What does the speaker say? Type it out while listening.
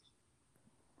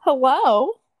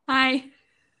Hello. Hi.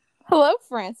 Hello,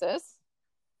 Francis.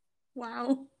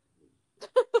 Wow.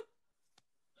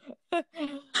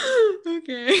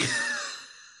 Okay.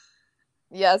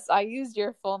 Yes, I used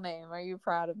your full name. Are you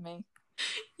proud of me?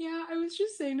 Yeah, I was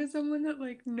just saying to someone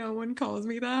that no one calls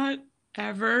me that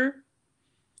ever.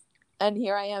 And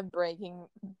here I am breaking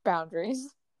boundaries.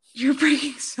 You're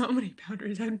breaking so many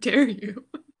boundaries. How dare you?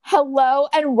 Hello,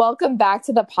 and welcome back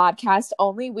to the podcast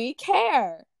Only We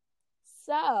Care.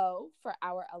 So, for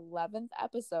our 11th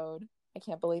episode, I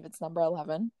can't believe it's number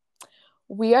 11,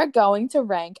 we are going to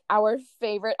rank our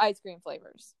favorite ice cream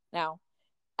flavors. Now,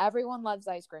 everyone loves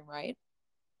ice cream, right?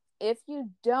 If you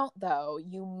don't, though,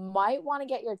 you might want to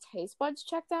get your taste buds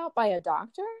checked out by a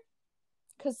doctor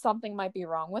because something might be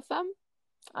wrong with them.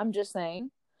 I'm just saying.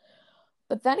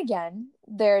 But then again,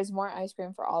 there's more ice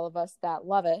cream for all of us that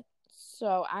love it.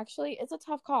 So actually, it's a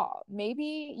tough call.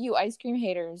 Maybe you ice cream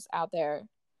haters out there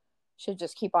should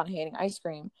just keep on hating ice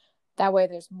cream. That way,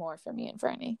 there's more for me and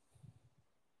Franny.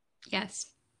 Yes.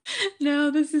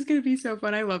 No, this is gonna be so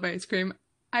fun. I love ice cream.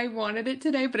 I wanted it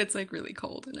today, but it's really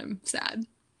cold and I'm sad.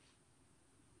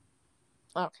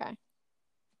 Okay.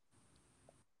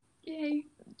 Yay.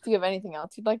 Do you have anything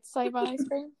else you'd like to say about ice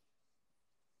cream?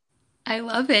 I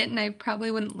love it and I probably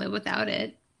wouldn't live without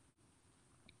it.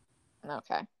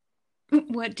 Okay.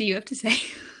 What do you have to say?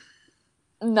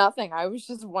 Nothing. I was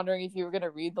just wondering if you were going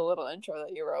to read the little intro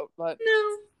that you wrote, but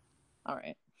No. all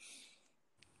right.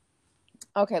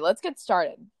 Okay, let's get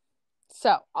started.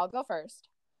 So, I'll go first.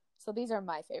 So, these are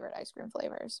my favorite ice cream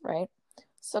flavors, right?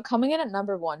 So, coming in at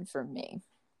number one for me,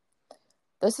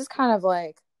 this is kind of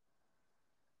like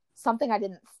something I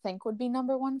didn't think would be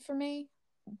number one for me,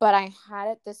 but I had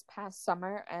it this past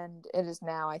summer and it is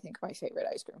now, I think, my favorite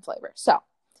ice cream flavor. So,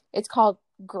 it's called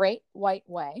Great White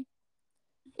Way.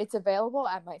 It's available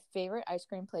at my favorite ice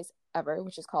cream place ever,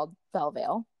 which is called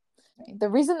Bellevale. The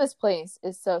reason this place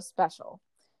is so special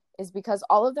is because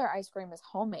all of their ice cream is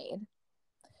homemade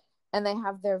and they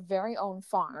have their very own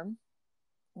farm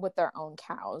with their own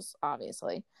cows,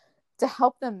 obviously, to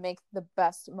help them make the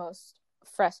best, most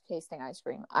fresh tasting ice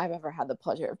cream I've ever had the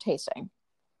pleasure of tasting.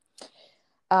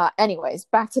 Anyways,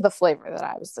 back to the flavor that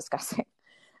I was discussing.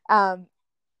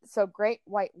 So, Great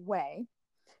White Way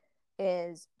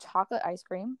is chocolate ice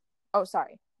cream. Oh,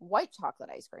 sorry, white chocolate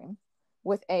ice cream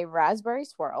with a raspberry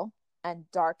swirl and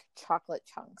dark chocolate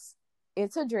chunks.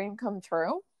 It's a dream come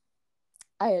true.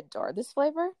 I adore this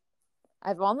flavor.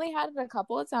 I've only had it a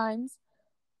couple of times,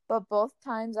 but both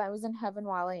times I was in heaven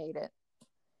while I ate it.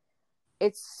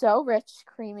 It's so rich,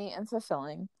 creamy, and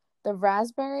fulfilling. The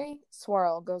raspberry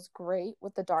swirl goes great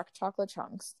with the dark chocolate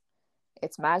chunks.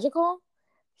 It's magical.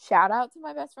 Shout out to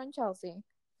my best friend Chelsea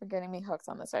for getting me hooked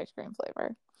on this ice cream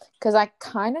flavor. Because I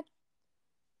kind of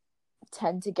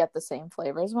tend to get the same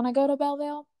flavors when I go to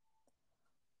Bellevale.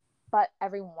 But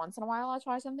every once in a while, I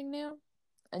try something new.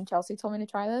 And Chelsea told me to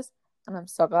try this. And I'm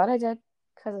so glad I did.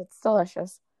 Because it's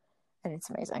delicious. And it's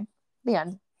amazing. The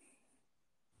end.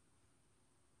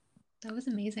 That was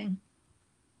amazing.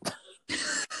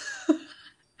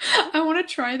 I want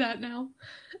to try that now.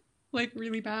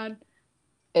 Really bad.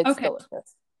 It's Okay.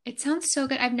 delicious. It sounds so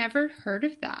good. I've never heard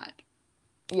of that.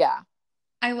 Yeah.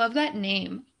 I love that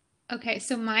name. Okay,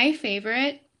 so my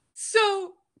favorite.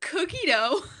 So, cookie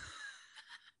dough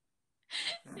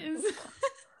is.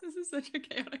 This is such a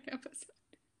chaotic episode.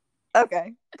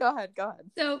 Okay. Go ahead. Go ahead.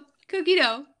 So, cookie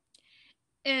dough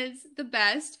is the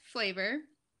best flavor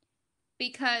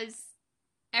because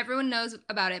everyone knows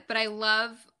about it, but I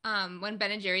love when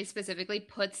Ben and Jerry specifically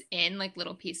puts in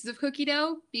little pieces of cookie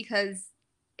dough because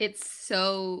it's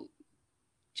so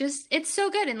it's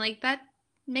so good and that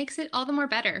makes it all the more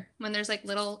better when there's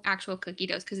little actual cookie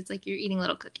doughs because it's you're eating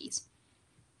little cookies.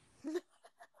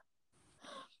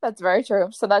 That's very true.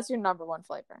 So that's your number one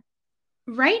flavor.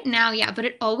 Right now, yeah, but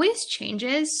it always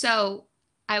changes. So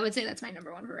I would say that's my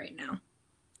number one for right now.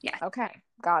 Yeah. Okay.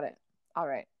 Got it. All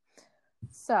right.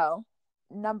 So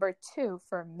number two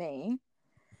for me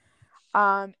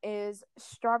is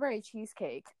strawberry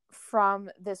cheesecake from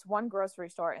this one grocery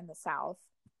store in the South.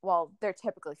 Well, they're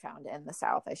typically found in the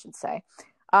South, I should say.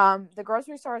 The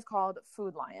grocery store is called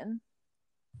Food Lion.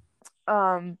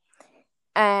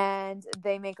 And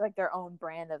they make their own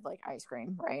brand of ice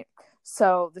cream, right?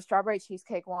 So the strawberry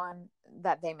cheesecake one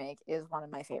that they make is one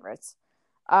of my favorites.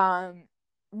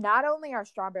 Not only are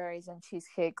strawberries and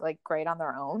cheesecake great on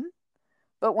their own,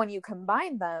 but when you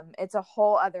combine them, it's a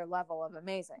whole other level of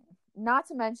amazing. Not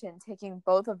to mention taking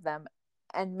both of them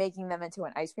and making them into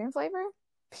an ice cream flavor,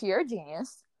 pure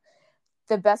genius.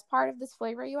 The best part of this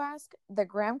flavor, you ask, the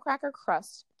graham cracker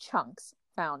crust chunks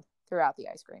found throughout the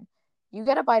ice cream. You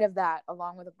get a bite of that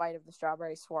along with a bite of the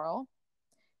strawberry swirl,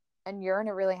 and you're in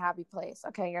a really happy place.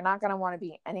 Okay, you're not going to want to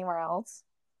be anywhere else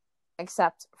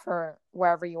except for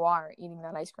wherever you are eating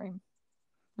that ice cream.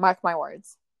 Mark my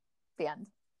words. The end.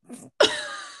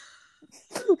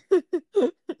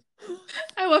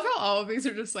 I love how all of these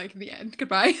are just like the end.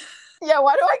 Goodbye. Yeah,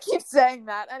 why do I keep saying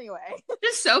that anyway?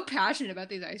 Just so passionate about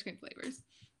these ice cream flavors.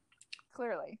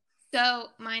 Clearly. So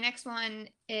my next one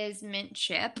is mint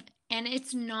chip, and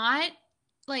it's not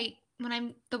like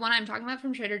the one I'm talking about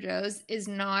from Trader Joe's is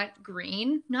not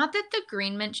green. Not that the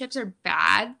green mint chips are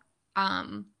bad.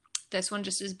 This one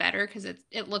just is better because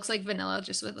it looks like vanilla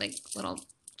just with like little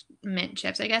mint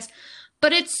chips, I guess.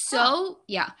 But it's so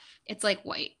yeah, it's like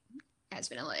white as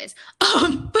vanilla is.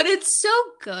 But it's so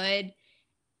good.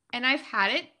 And I've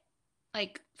had it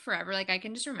like forever. Like I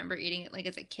can just remember eating it like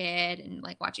as a kid and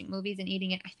like watching movies and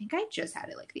eating it. I think I just had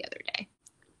it like the other day.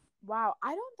 Wow,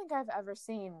 I don't think I've ever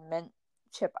seen mint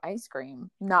chip ice cream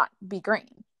not be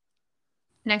green.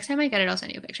 Next time I get it, I'll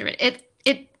send you a picture of it.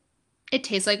 It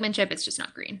tastes like mint chip. It's just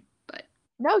not green. But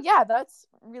no, yeah, that's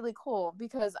really cool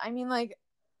because I mean, like,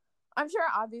 I'm sure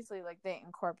obviously like they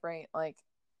incorporate like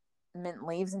mint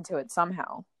leaves into it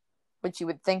somehow, which you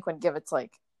would think would give its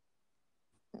like,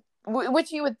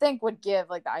 which you would think would give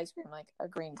like the ice cream like a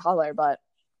green color, but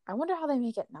I wonder how they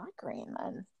make it not green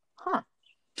then, huh?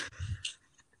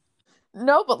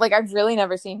 No, but like I've really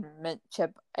never seen mint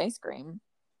chip ice cream.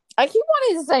 I keep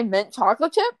wanting to say mint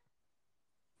chocolate chip.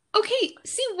 okay,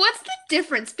 see, what's the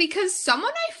difference? Because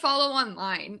someone I follow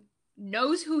online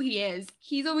knows who he is.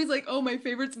 He's always like, "Oh, my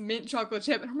favorite's mint chocolate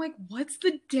chip," and I'm like, "What's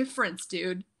the difference,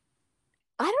 dude?"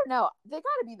 I don't know. They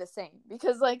gotta be the same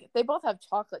because like they both have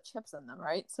chocolate chips in them,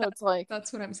 right? So it's like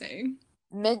That's what I'm saying.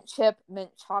 mint chip,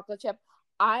 mint chocolate chip.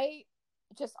 I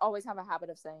just always have a habit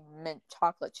of saying mint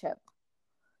chocolate chip.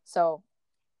 So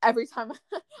every time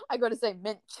I go to say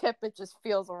mint chip, it just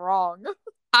feels wrong.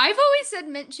 I've always said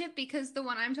mint chip because the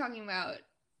one I'm talking about,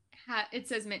 it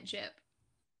says mint chip.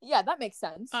 Yeah, that makes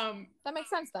sense. That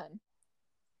makes sense then.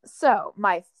 So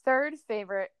my third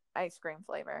favorite ice cream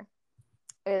flavor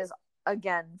is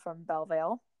again from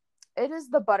Belleville. It is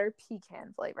the butter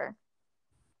pecan flavor.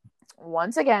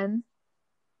 Once again,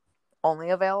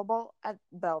 only available at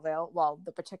Belleville. Well,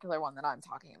 the particular one that I'm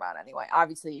talking about anyway.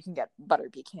 Obviously, you can get butter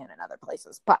pecan in other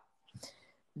places, but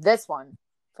this one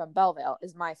from Belleville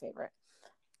is my favorite.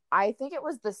 I think it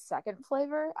was the second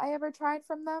flavor I ever tried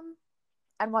from them.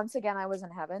 And once again, I was in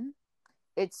heaven.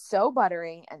 It's so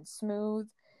buttery and smooth.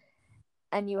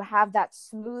 And you have that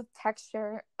smooth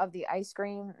texture of the ice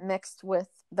cream mixed with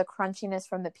the crunchiness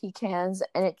from the pecans.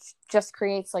 And it just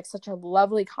creates like such a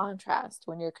lovely contrast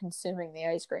when you're consuming the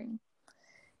ice cream.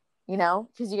 You know,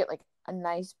 because you get like a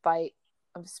nice bite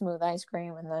of smooth ice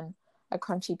cream and then a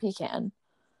crunchy pecan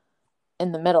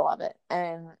in the middle of it.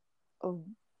 And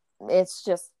it's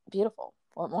just beautiful.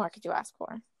 What more could you ask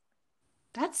for?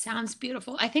 That sounds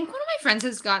beautiful. I think one of my friends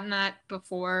has gotten that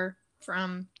before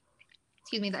from,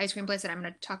 excuse me, the ice cream place that I'm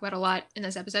going to talk about a lot in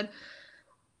this episode.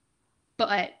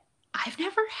 But I've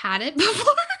never had it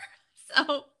before.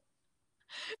 So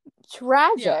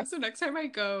tragic. Yeah, so next time I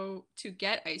go to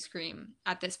get ice cream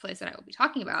at this place that I will be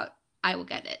talking about, I will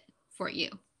get it for you.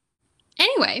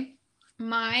 Anyway,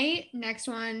 my next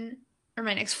one, or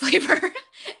my next flavor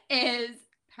is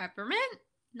peppermint.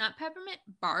 Not peppermint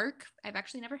bark. I've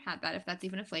actually never had that, if that's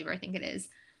even a flavor. I think it is.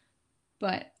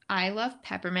 But I love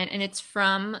peppermint, and it's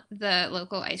from the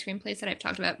local ice cream place that I've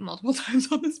talked about multiple times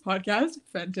on this podcast,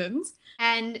 Fenton's.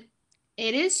 And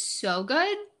it is so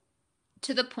good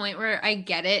to the point where I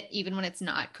get it even when it's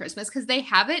not Christmas, because they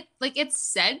have it, like, it's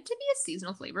said to be a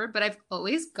seasonal flavor, but I've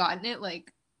always gotten it,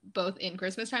 like, both in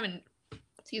Christmas time and,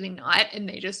 excuse me, not, and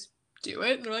they just do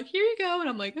it, and they're like, here you go, and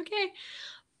I'm like, okay.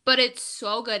 But it's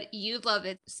so good. You'd love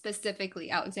it,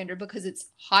 specifically, Alexander, because it's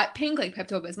hot pink, like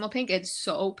Pepto-Bismol pink. It's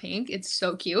so pink. It's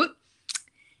so cute.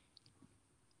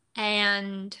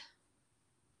 And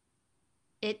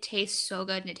it tastes so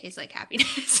good, and it tastes like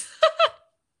happiness.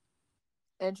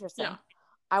 Interesting. Yeah.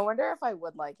 I wonder if I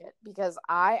would like it, because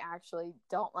I actually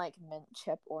don't like mint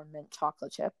chip or mint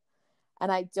chocolate chip.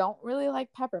 And I don't really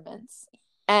like peppermints.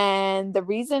 And the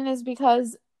reason is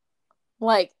because,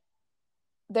 like,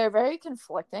 they're very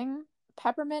conflicting,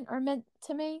 peppermint or mint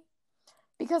to me,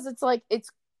 because it's like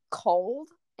it's cold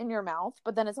in your mouth,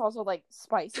 but then it's also like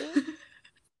spicy.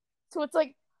 So it's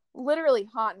like literally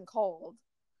hot and cold,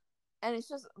 and it's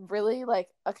just really like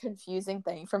a confusing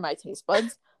thing for my taste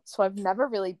buds. So I've never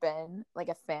really been like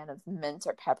a fan of mint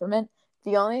or peppermint.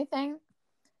 The only thing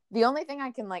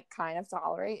I can like kind of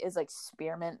tolerate is like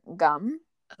spearmint gum,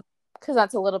 because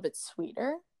that's a little bit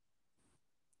sweeter.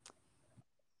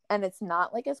 and it's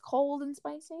not like as cold and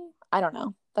spicy. I don't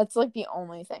know. That's like the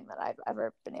only thing that I've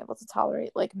ever been able to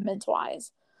tolerate, like mint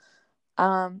wise.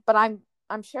 But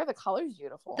I'm sure the color's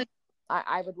beautiful.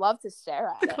 I would love to stare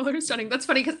at The it. color is stunning. That's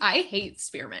funny because I hate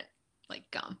spearmint, like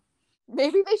gum.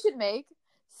 Maybe they should make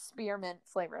spearmint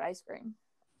flavored ice cream.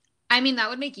 I mean, that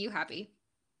would make you happy.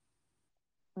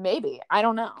 Maybe. I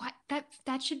don't know. What?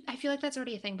 That should. I feel like that's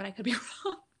already a thing, but I could be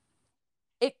wrong.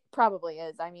 It probably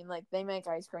is. I mean, like they make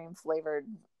ice cream flavored.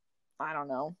 I don't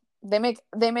know. They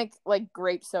make like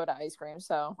grape soda ice cream.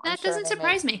 So That doesn't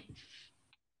surprise me.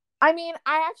 I mean,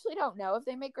 I actually don't know if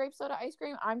they make grape soda ice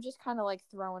cream. I'm just kind of like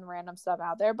throwing random stuff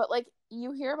out there. But like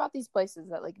you hear about these places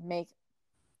that like make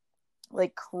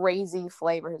like crazy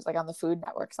flavors like on the Food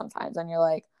Network sometimes, and you're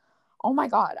like, oh my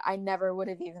God, I never would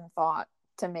have even thought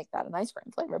to make that an ice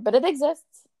cream flavor, but it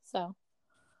exists. So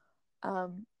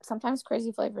sometimes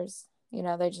crazy flavors,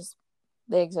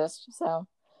 they exist. So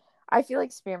I feel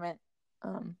like spearmint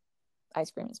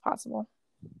ice cream is possible.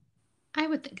 I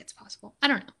would think it's possible. I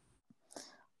don't know.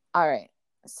 All right.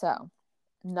 So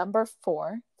number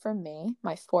 4 for me,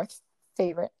 my 4th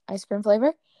favorite ice cream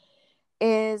flavor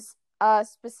is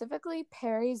specifically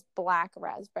Perry's black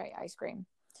raspberry ice cream.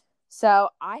 So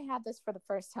I had this for the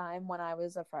first time when I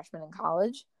was a freshman in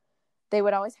college. They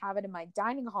would always have it in my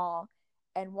dining hall.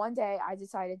 And one day I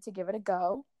decided to give it a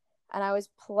go. And I was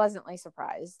pleasantly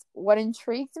surprised. What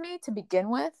intrigued me to begin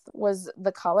with was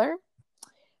the color.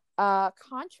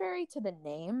 Contrary to the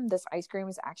name, this ice cream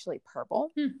is actually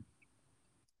purple.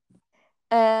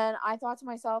 And I thought to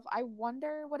myself, I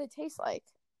wonder what it tastes like.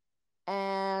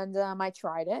 And I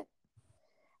tried it.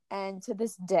 And to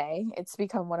this day, it's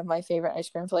become one of my favorite ice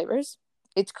cream flavors.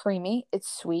 It's creamy, it's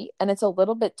sweet, and it's a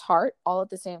little bit tart all at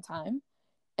the same time.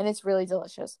 And it's really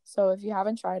delicious. So if you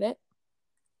haven't tried it,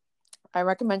 I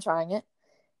recommend trying it.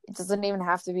 It doesn't even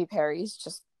have to be Perry's.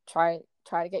 Just try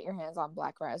to get your hands on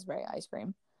black raspberry ice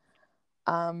cream.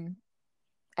 And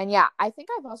yeah, I think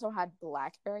I've also had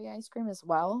blackberry ice cream as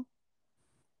well.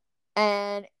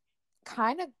 And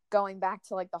kind of going back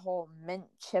to like the whole mint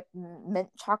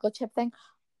chocolate chip thing,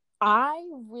 I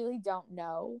really don't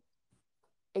know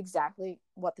exactly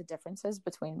what the difference is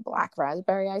between black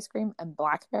raspberry ice cream and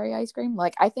blackberry ice cream.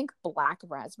 Like, I think black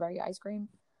raspberry ice cream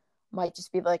might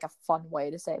just be like a fun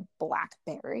way to say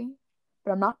blackberry,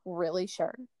 but I'm not really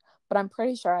sure. But I'm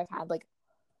pretty sure I've had like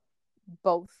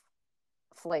both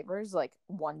flavors, like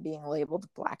one being labeled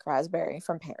black raspberry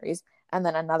from Perry's, and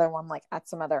then another one like at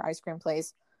some other ice cream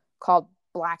place called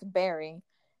blackberry.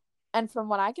 And from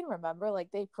what I can remember,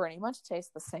 like they pretty much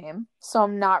taste the same. So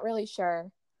I'm not really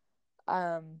sure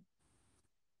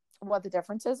what the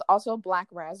difference is. Also, black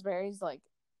raspberries, like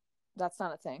that's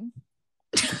not a thing.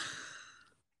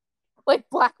 Like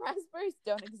black raspberries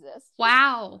don't exist.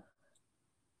 Wow.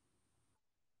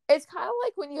 It's kind of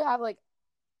like when you have like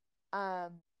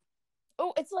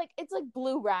it's like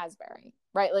blue raspberry,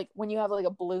 right? Like when you have like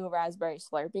a blue raspberry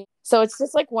Slurpee. So it's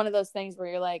just like one of those things where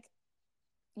you're like,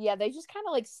 yeah, they just kind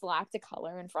of like slapped a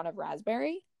color in front of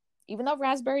raspberry, even though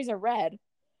raspberries are red,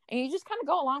 and you just kind of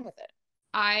go along with it.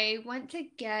 I went to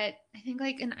get, I think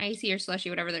like an icy or slushy,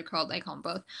 whatever they're called. I call them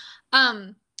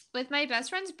both. With my best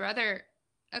friend's brother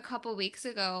a couple weeks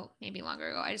ago, maybe longer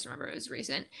ago. I just remember it was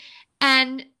recent.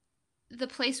 And the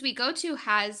place we go to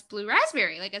has blue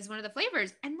raspberry, like as one of the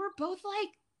flavors. And we're both like,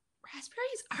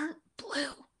 raspberries aren't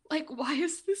blue. Like, why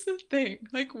is this a thing?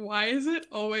 Like, why is it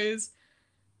always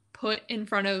put in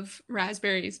front of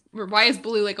raspberries? Or why is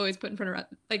blue like always put in front of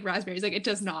like raspberries? Like, it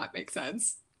does not make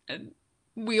sense. And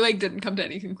we like didn't come to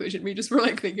any conclusion. We just were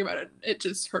like thinking about it. It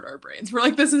just hurt our brains. We're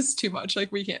like, this is too much.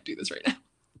 Like, we can't do this right now.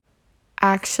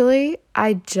 Actually,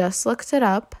 I just looked it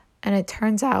up and it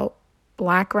turns out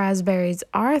black raspberries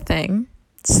are a thing.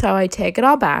 So I take it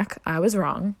all back. I was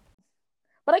wrong.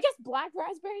 But I guess black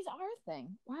raspberries are a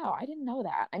thing. Wow, I didn't know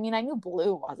that. I mean, I knew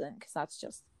blue wasn't, because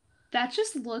that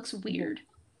just looks weird.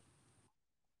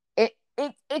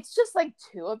 It's just like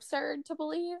too absurd to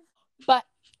believe. But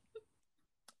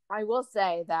I will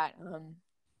say that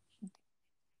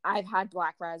I've had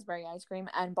black raspberry ice cream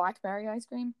and blackberry ice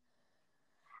cream.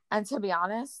 And to be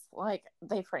honest, like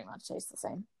they pretty much taste the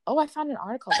same. Oh, I found an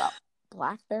article about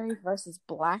blackberry versus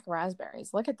black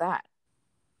raspberries. Look at that.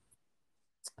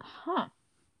 Huh.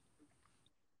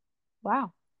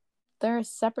 Wow. They're a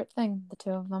separate thing, the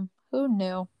two of them. Who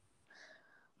knew?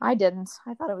 I didn't.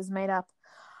 I thought it was made up.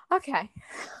 Okay.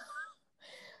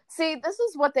 See, this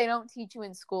is what they don't teach you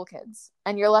in school, kids.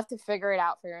 And you're left to figure it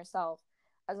out for yourself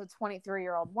as a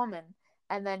 23-year-old woman.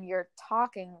 And then you're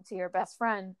talking to your best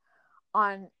friend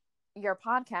on your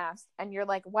podcast. And you're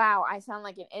like, wow, I sound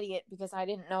like an idiot because I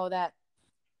didn't know that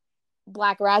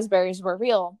black raspberries were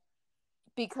real.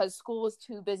 because school was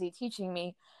too busy teaching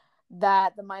me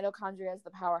that the mitochondria is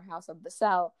the powerhouse of the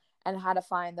cell and how to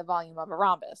find the volume of a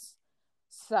rhombus.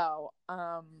 So,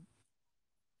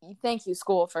 thank you,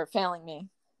 school, for failing me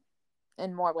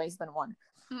in more ways than one.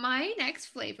 My next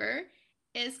flavor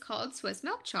is called Swiss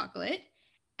milk chocolate,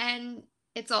 and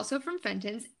it's also from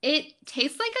Fenton's. It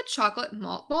tastes like a chocolate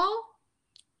malt ball.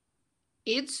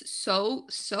 It's so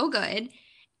good,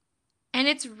 and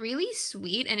it's really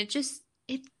sweet, and it's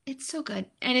so good,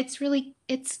 and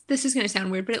this is gonna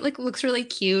sound weird, but it like looks really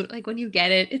cute. Like when you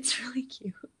get it, it's really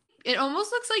cute. It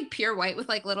almost looks like pure white with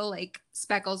like little like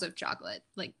speckles of chocolate,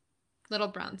 like little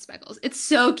brown speckles. It's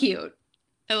so cute.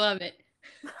 I love it.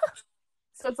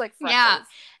 So it's like freckles. Yeah.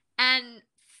 And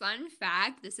fun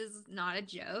fact, this is not a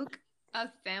joke. A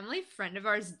family friend of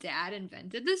ours' dad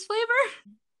invented this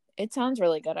flavor. It sounds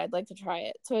really good. I'd like to try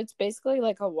it. So it's basically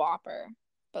like a Whopper,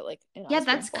 but like in Yeah, ice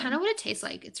cream that's form. kind of what it tastes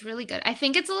like. It's really good. I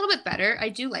think it's a little bit better. I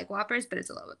do like Whoppers, but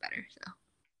it's a little bit better. So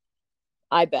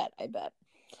I bet.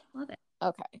 love it.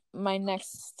 Okay. My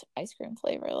next ice cream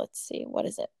flavor, let's see. What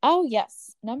is it? Oh,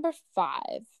 yes. Number 5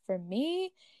 for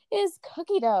me is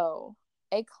cookie dough,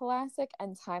 a classic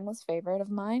and timeless favorite of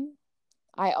mine.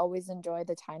 I always enjoy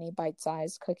the tiny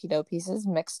bite-sized cookie dough pieces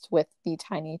mixed with the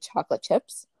tiny chocolate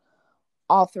chips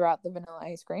all throughout the vanilla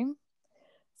ice cream.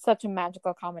 Such a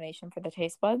magical combination for the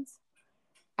taste buds.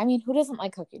 I mean, who doesn't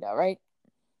like cookie dough, right?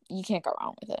 You can't go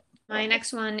wrong with it. My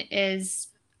next one is,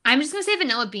 I'm just going to say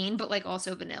vanilla bean, but like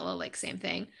also vanilla, like same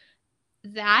thing.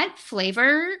 That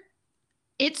flavor,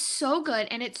 it's so good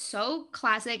and it's so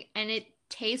classic and it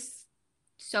tastes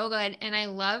so good. And I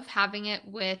love having it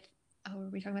with, oh, are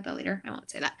we talking about that later? I won't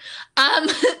say that.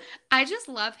 I just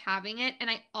love having it. And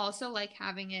I also like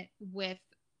having it with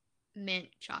mint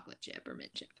chocolate chip or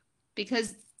mint chip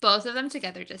because both of them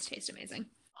together just taste amazing.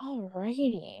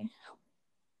 Alrighty.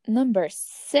 Number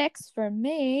 6 for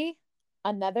me,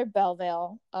 another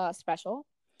Belleville special.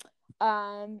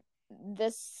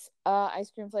 This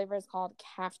ice cream flavor is called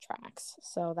Calf Tracks.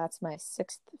 So that's my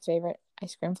 6th favorite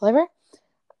ice cream flavor.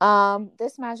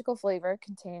 This magical flavor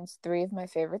contains 3 of my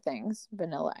favorite things: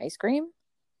 vanilla ice cream,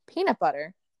 peanut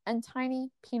butter, and tiny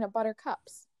peanut butter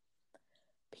cups.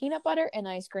 Peanut butter and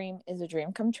ice cream is a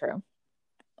dream come true.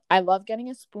 I love getting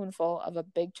a spoonful of a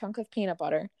big chunk of peanut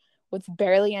butter with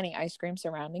barely any ice cream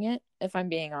surrounding it, if I'm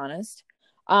being honest.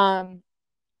 I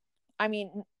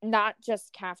mean, not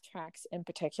just Calf Tracks in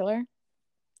particular.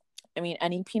 I mean,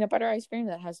 any peanut butter ice cream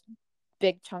that has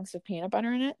big chunks of peanut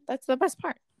butter in it, that's the best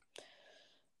part.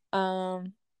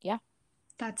 Yeah.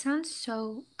 That sounds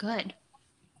so good.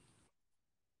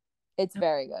 It's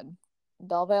very good.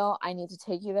 Belleville, I need to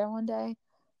take you there one day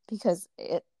because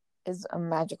it is a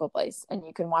magical place and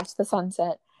you can watch the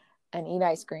sunset and eat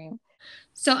ice cream.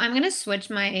 So I'm going to switch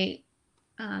my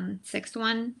 6th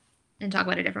one and talk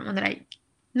about a different one that I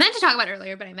meant to talk about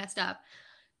earlier, but I messed up.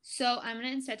 So I'm going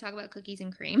to instead talk about cookies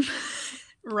and cream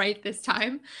right this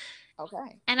time.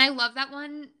 Okay. And I love that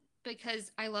one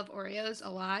because I love Oreos a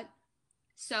lot.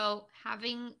 So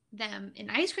having them in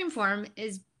ice cream form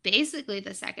is basically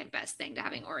the second best thing to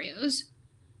having Oreos.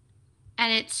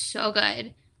 And it's so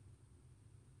good.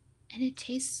 And it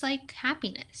tastes like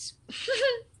happiness.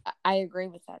 I agree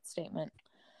with that statement.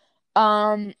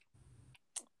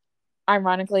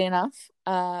 Ironically enough,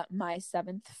 my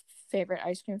 7th favorite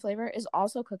ice cream flavor is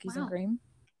also cookies and cream.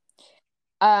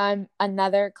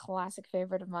 Another classic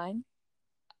favorite of mine.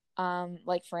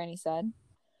 Like Franny said,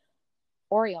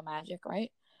 Oreo magic,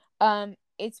 right?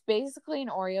 It's basically an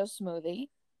Oreo smoothie,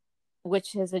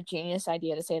 which is a genius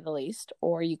idea to say the least,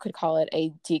 or you could call it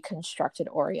a deconstructed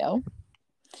Oreo.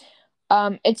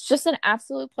 It's just an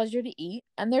absolute pleasure to eat,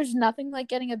 and there's nothing like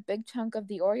getting a big chunk of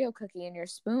the Oreo cookie in your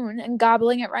spoon and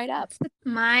gobbling it right up.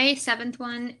 My 7th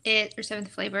one is, or 7th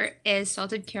flavor is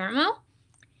salted caramel.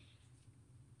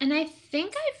 And I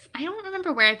think I don't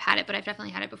remember where I've had it, but I've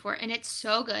definitely had it before. And it's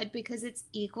so good because it's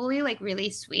equally like really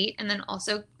sweet and then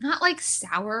also not like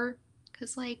sour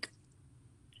because like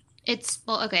it's,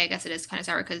 well, okay, I guess it is kind of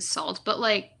sour because salt, but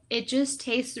like it just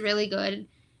tastes really good.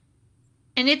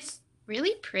 And it's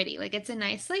really pretty. Like it's a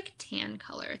nice like tan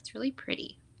color. It's really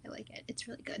pretty. I like it. It's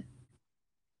really good.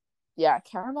 Yeah,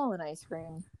 caramel and ice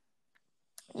cream.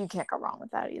 You can't go wrong with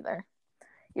that either.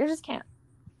 You just can't.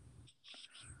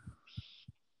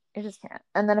 You just can't.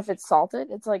 And then if it's salted,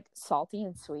 it's like salty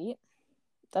and sweet.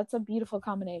 That's a beautiful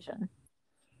combination.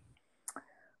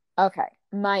 Okay,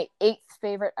 my 8th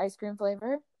favorite ice cream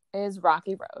flavor is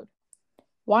Rocky Road.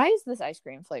 Why is this ice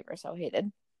cream flavor so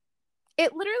hated?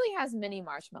 It literally has mini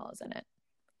marshmallows in it.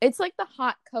 It's like the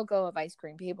hot cocoa of ice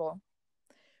cream, people.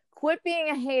 Quit being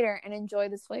a hater and enjoy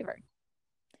this flavor.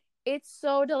 It's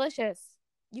so delicious.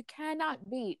 You cannot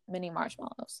beat mini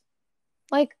marshmallows.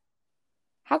 Like,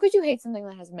 how could you hate something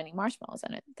that has mini marshmallows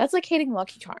in it? That's like hating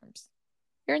Lucky Charms.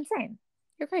 You're insane.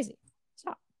 You're crazy.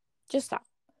 Stop. Just stop.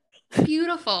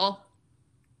 Beautiful.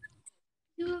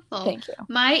 Beautiful. Thank you.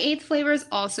 My eighth flavor is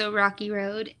also Rocky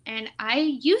Road, and I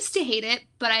used to hate it,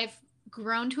 but I've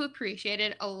grown to appreciate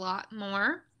it a lot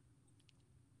more.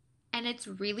 And it's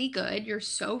really good. You're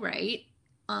so right.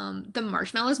 The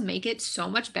marshmallows make it so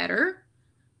much better.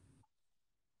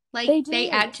 Like they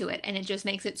add to it, and it just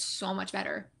makes it so much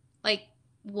better. Like,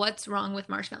 what's wrong with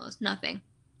marshmallows? Nothing.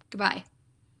 Goodbye.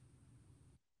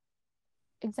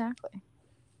 Exactly.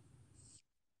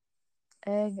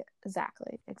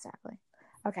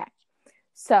 Okay.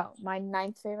 So my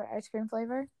ninth favorite ice cream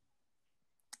flavor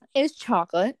is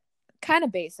chocolate. Kind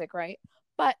of basic, right?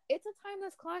 But it's a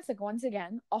timeless classic. Once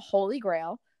again, a holy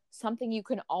grail. Something you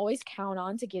can always count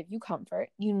on to give you comfort.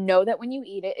 You know that when you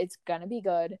eat it, it's going to be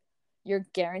good. You're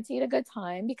guaranteed a good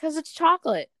time because it's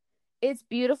chocolate. It's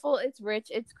beautiful. It's rich.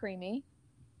 It's creamy.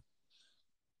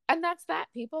 And that's that,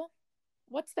 people.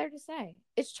 What's there to say?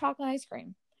 It's chocolate ice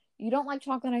cream. You don't like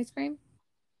chocolate ice cream?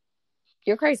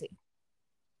 You're crazy.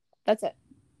 That's it.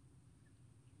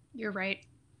 You're right.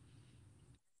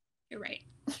 You're right.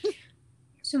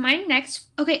 So my next,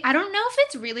 okay, I don't know if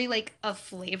it's really like a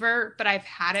flavor, but I've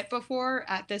had it before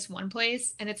at this one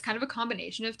place, and it's kind of a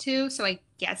combination of two. So I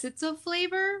guess it's a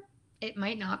flavor. It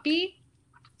might not be.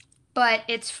 But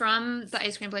it's from the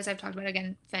ice cream place I've talked about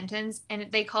again, Fenton's, and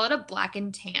they call it a black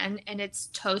and tan, and it's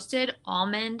toasted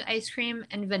almond ice cream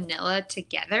and vanilla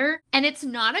together. And it's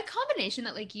not a combination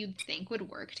that like you'd think would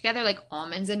work together, like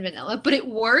almonds and vanilla, but it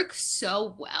works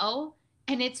so well,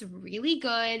 and it's really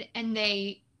good. And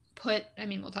they put, I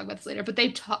mean, we'll talk about this later, but they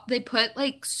put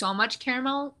like so much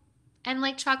caramel and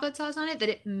like chocolate sauce on it that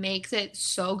it makes it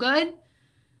so good.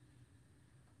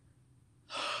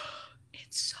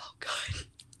 It's so good.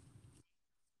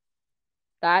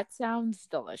 That sounds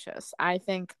delicious. I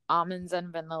think almonds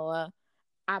and vanilla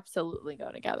absolutely go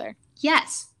together.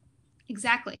 Yes,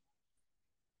 exactly.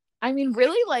 I mean,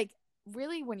 really,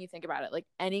 when you think about it, like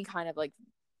any kind of like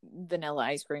vanilla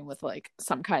ice cream with like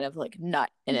some kind of like nut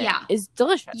in it is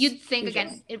delicious. You'd think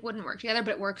again it wouldn't work together,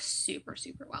 but it works super,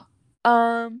 super well.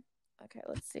 Okay,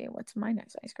 let's see. What's my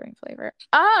next ice cream flavor?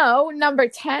 Oh, number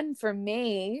 10 for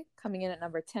me. Coming in at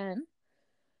number 10,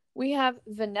 we have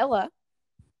vanilla.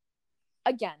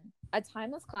 Again, a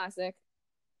timeless classic.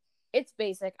 It's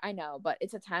basic, I know, but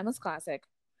it's a timeless classic.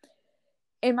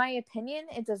 In my opinion,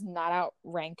 it does not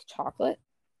outrank chocolate.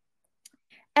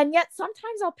 And yet,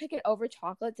 sometimes I'll pick it over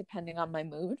chocolate depending on my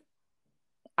mood.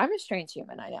 I'm a strange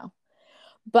human, I know.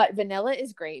 But vanilla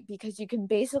is great because you can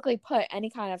basically put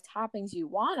any kind of toppings you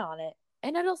want on it,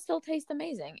 and it'll still taste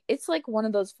amazing. It's like one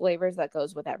of those flavors that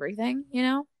goes with everything, you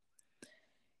know?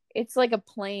 It's like a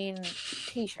plain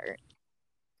t-shirt.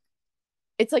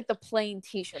 It's like the plain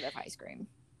t-shirt of ice cream.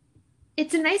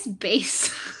 It's a nice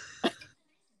base.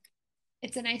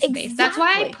 It's a nice base. That's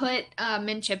why I put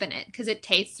mint chip in it, because it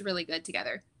tastes really good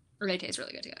together. Or they taste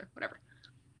really good together. Whatever.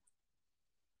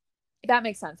 That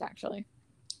makes sense, actually.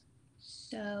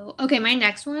 So, okay, my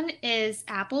next one is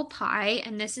apple pie,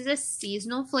 and this is a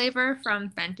seasonal flavor from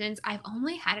Fenton's. I've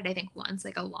only had it, I think, once,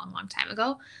 like a long, long time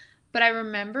ago, but I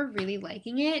remember really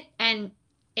liking it, and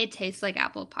it tastes like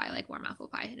apple pie, like warm apple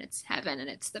pie, and it's heaven, and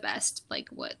it's the best. Like,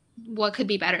 what could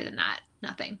be better than that?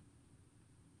 Nothing.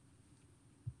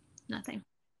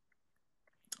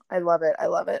 I love it.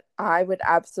 I would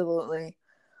absolutely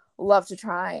love to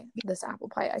try this apple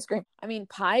pie ice cream. I mean,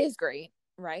 pie is great,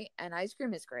 right? And ice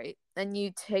cream is great. And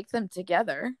you take them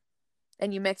together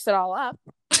and you mix it all up,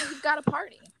 you've got a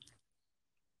party.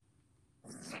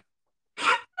 When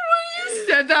you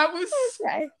said that was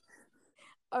okay.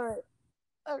 All right.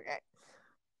 Okay.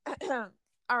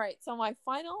 All right. So my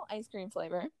final ice cream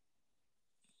flavor,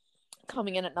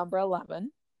 coming in at number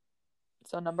 11.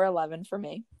 So number 11 for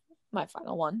me, my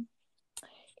final one,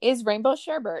 is rainbow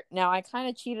sherbet. Now I kind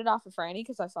of cheated off of Franny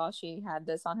because I saw she had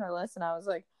this on her list, and I was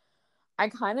like, I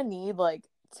kind of need like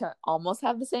to almost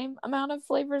have the same amount of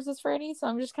flavors as Franny, so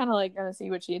I'm just kind of like gonna see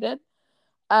what she did.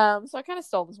 So I kind of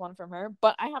stole this one from her,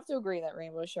 but I have to agree that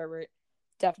rainbow sherbet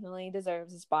definitely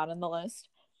deserves a spot on the list.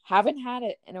 Haven't had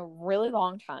it in a really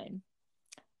long time,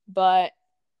 but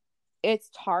it's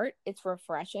tart, it's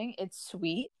refreshing, it's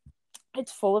sweet,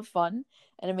 it's full of fun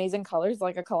and amazing colors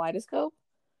like a kaleidoscope.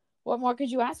 What more could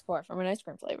you ask for from an ice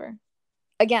cream flavor?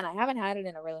 Again, I haven't had it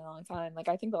in a really long time. Like,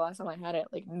 I think the last time I had it,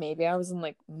 like, maybe I was in,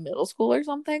 like, middle school or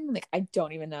something. Like, I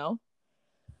don't even know.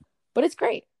 But it's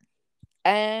great.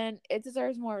 And it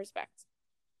deserves more respect,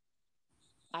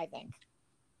 I think.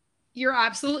 You're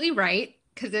absolutely right,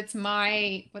 because it's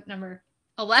my, what number?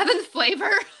 11th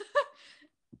flavor.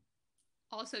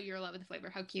 Also your 11th flavor.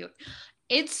 How cute.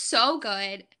 It's so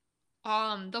good.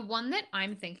 The one that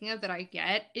I'm thinking of that I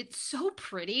get, it's so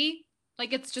pretty.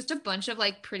 Like it's just a bunch of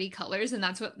like pretty colors and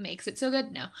that's what makes it so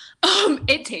good. No.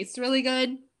 It tastes really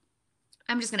good.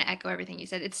 I'm just going to echo everything you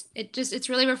said. It's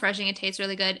really refreshing. It tastes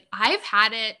really good. I've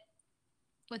had it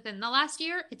within the last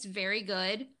year. It's very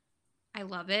good. I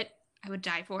love it. I would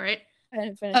die for it. I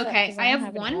didn't finish that Okay, 'cause I don't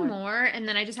have any one more, and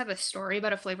then I just have a story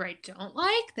about a flavor I don't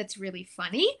like that's really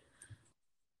funny.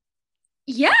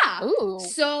 Yeah. Ooh.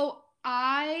 So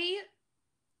I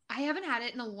haven't had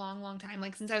it in a long, long time,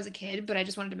 like since I was a kid, but I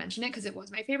just wanted to mention it because it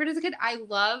was my favorite as a kid. I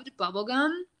loved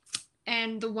bubblegum.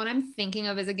 And the one I'm thinking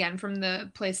of is again from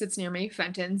the place that's near me,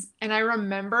 Fenton's. And I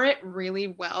remember it really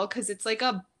well because it's like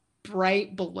a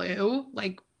bright blue,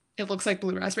 like it looks like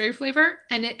blue raspberry flavor.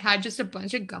 And it had just a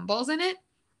bunch of gumballs in it.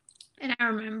 And I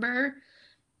remember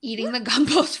eating the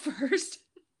gumballs first.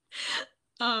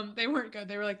 They weren't good.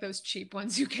 They were like those cheap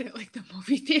ones you get at like the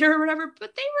movie theater or whatever,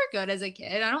 but they were good as a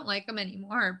kid. I don't like them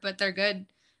anymore, but they're good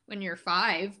when you're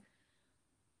 5.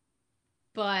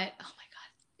 But oh my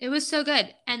god, it was so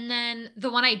good. And then the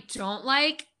one I don't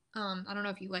like, I don't know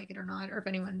if you like it or not, or if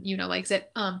anyone you know likes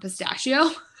it,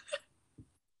 pistachio.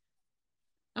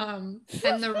 And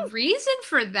the reason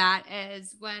for that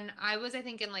is when I was, I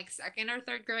think, in like 2nd or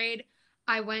 3rd grade,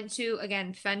 I went to,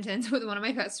 again, Fenton's with one of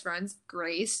my best friends,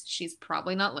 Grace. She's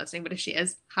probably not listening, but if she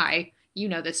is, hi, you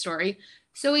know this story.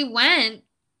 So we went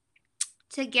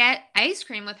to get ice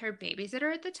cream with her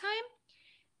babysitter at the time.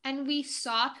 And we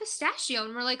saw pistachio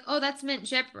and we're like, oh, that's mint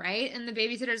chip, right? And the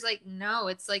babysitter's like, no,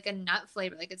 it's like a nut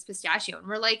flavor, like it's pistachio. And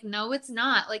we're like, no, it's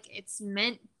not. Like it's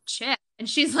mint chip. And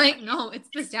she's like, no, it's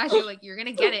pistachio. Like you're going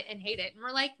to get it and hate it. And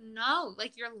we're like, no,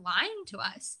 like you're lying to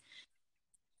us.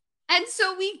 And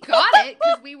so we got it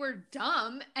because we were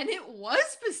dumb and it was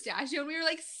pistachio and we were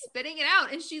like spitting it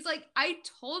out. And she's like, I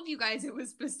told you guys it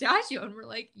was pistachio. And we're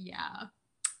like, yeah,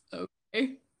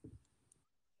 okay.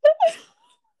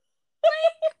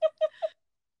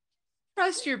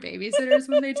 Trust your babysitters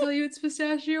when they tell you it's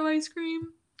pistachio ice cream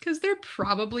because they're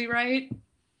probably right.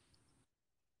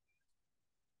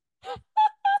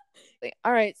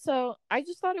 All right, so I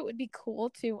just thought it would be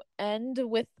cool to end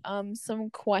with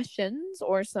some questions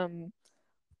or some,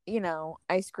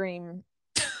 ice cream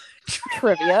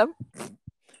trivia.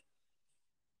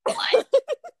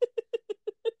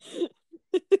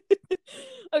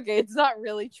 Okay, it's not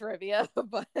really trivia,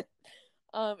 but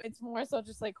it's more so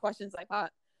just like questions I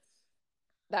thought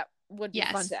that would be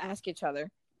fun to ask each other.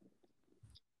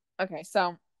 Okay,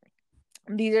 so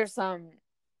these are some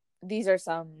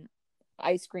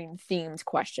ice cream themed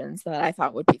questions that I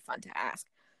thought would be fun to ask.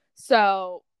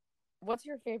 So, what's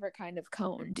your favorite kind of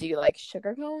cone? Do you like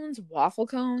sugar cones, waffle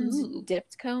cones,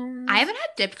 dipped cones? I haven't had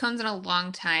dipped cones in a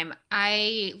long time.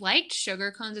 I liked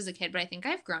sugar cones as a kid, but I think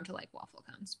I've grown to like waffle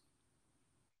cones.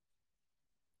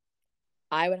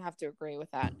 I would have to agree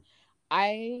with that.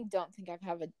 I don't think I've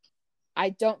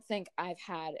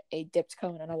had a dipped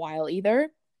cone in a while either.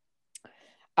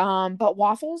 But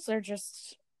waffles are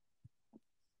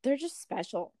they're just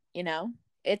special,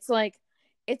 It's like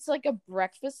a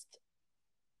breakfast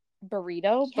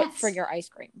burrito, but for your ice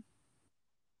cream.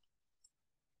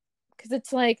 Because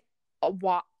it's like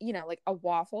like a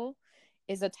waffle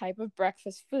is a type of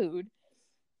breakfast food,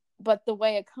 but the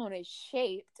way a cone is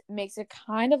shaped makes it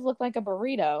kind of look like a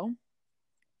burrito.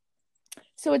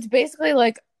 So it's basically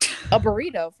like a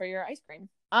burrito for your ice cream.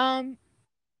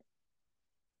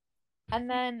 And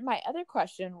then my other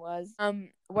question was,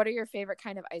 what are your favorite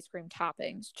kind of ice cream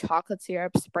toppings? Chocolate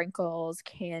syrup, sprinkles,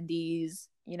 candies.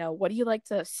 What do you like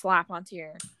to slap onto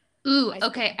your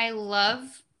okay. I love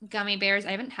gummy bears.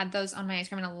 I haven't had those on my ice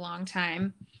cream in a long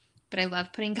time, but I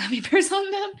love putting gummy bears on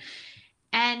them.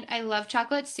 And I love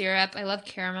chocolate syrup. I love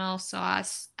caramel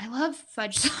sauce. I love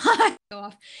fudge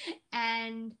sauce.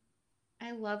 And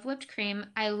I love whipped cream.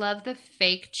 I love the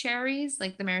fake cherries,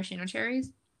 like the maraschino cherries.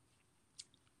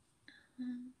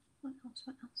 What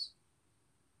else?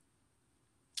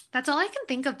 That's all I can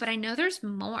think of, but I know there's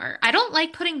more. I don't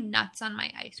like putting nuts on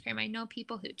my ice cream. I know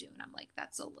people who do, and I'm like,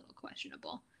 that's a little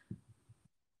questionable.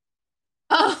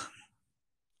 Oh,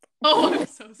 I'm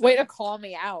so sorry. Way to call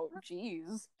me out.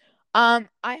 Jeez. I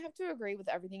have to agree with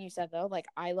everything you said, though. Like,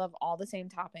 I love all the same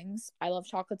toppings. I love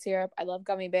chocolate syrup. I love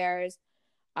gummy bears.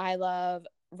 I love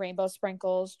rainbow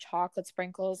sprinkles, chocolate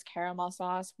sprinkles, caramel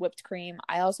sauce, whipped cream.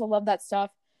 I also love that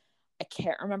stuff. I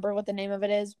can't remember what the name of it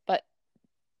is, but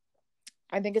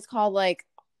I think it's called like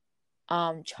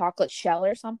chocolate shell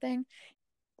or something.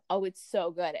 Oh, it's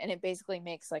so good. And it basically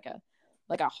makes like a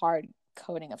hard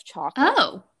coating of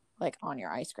chocolate like on your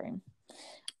ice cream.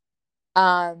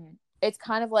 It's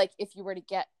kind of like if you were to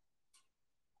get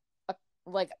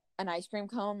an ice cream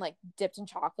cone like dipped in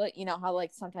chocolate. You know how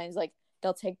like sometimes like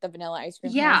they'll take the vanilla ice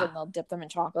cream cones and they'll dip them in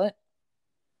chocolate.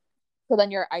 So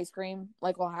then your ice cream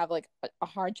like will have like a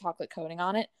hard chocolate coating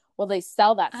on it. Well, they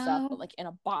sell that stuff, but like in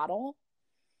a bottle,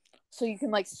 so you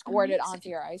can like squirt it onto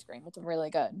your ice cream. It's really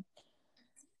good.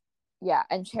 Yeah,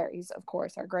 and cherries, of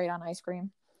course, are great on ice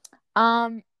cream.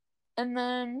 And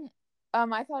then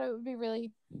I thought it would be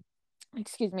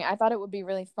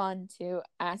really fun to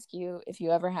ask you if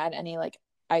you ever had any like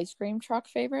ice cream truck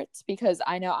favorites, because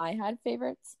I know I had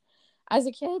favorites as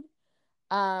a kid.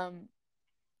 And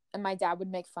my dad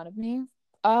would make fun of me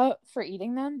for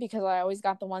eating them because I always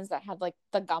got the ones that had like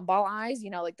the gumball eyes, you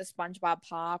know, like the SpongeBob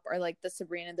pop or like the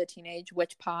Sabrina the Teenage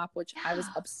Witch pop, which I was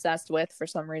obsessed with for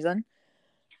some reason.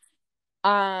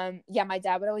 Yeah, my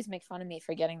dad would always make fun of me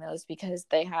for getting those because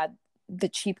they had the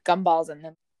cheap gumballs in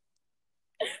them.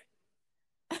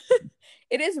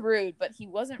 It is rude, but he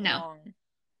wasn't wrong.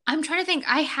 I'm trying to think.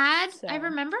 I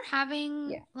remember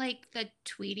having like the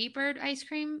Tweety Bird ice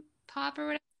cream pop or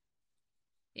whatever.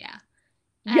 Yeah.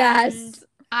 Yes.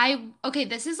 And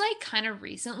this is like kind of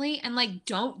recently, and like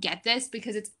don't get this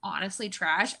because it's honestly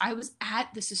trash.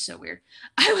 This is so weird.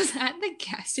 I was at the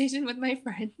gas station with my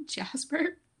friend Jasper,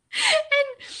 and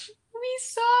we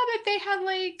saw that they had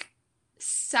like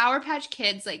Sour Patch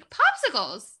Kids like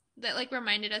popsicles that like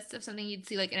reminded us of something you'd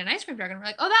see like in an ice cream truck, and we're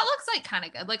like, oh, that looks like kind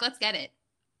of good. Like, let's get it.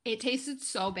 It tasted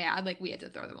so bad, like we had to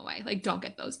throw them away. Like, don't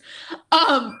get those.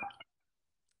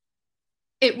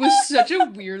 It was such a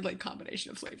weird like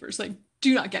combination of flavors. Like,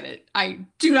 do not get it. I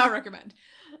do not recommend.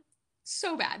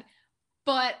 So bad.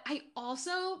 But I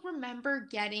also remember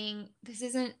getting, this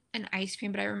isn't an ice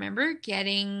cream, but I remember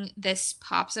getting this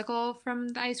popsicle from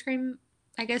the ice cream,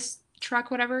 I guess,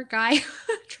 truck whatever guy.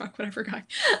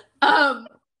 I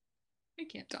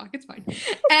can't talk, it's fine.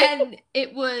 And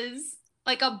it was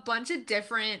like a bunch of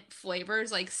different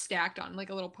flavors like stacked on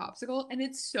like a little popsicle, and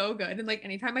it's so good. And like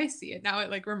anytime I see it now, it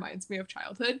like reminds me of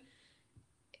childhood.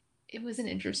 It was an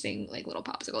interesting like little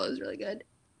popsicle. It was really good.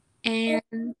 And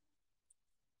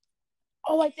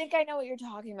I think I know what you're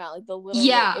talking about. Like the little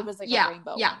it was like a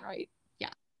rainbow one, right? Yeah.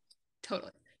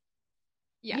 Totally.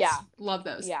 Yes. Yeah. Love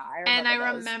those. Yeah, I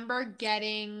remember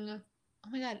getting, oh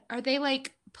my god, are they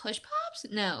like push pops?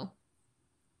 No.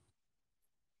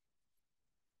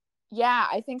 Yeah,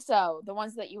 I think so. The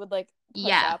ones that you would like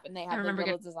push up and they had the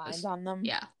little designs on them.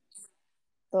 Yeah.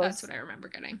 That's what I remember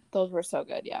getting. Those were so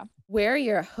good, yeah. We're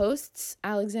your hosts,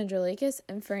 Alexandra Lakis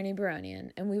and Franny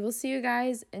Baronian, and we will see you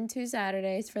guys in 2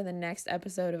 Saturdays for the next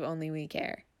episode of Only We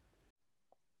Care.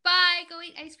 Bye. Go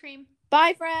eat ice cream.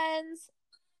 Bye, friends.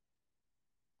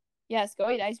 Yes, go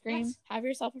eat ice cream. Yes. Have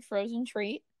yourself a frozen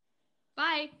treat.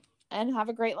 Bye. And have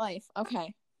a great life.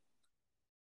 Okay.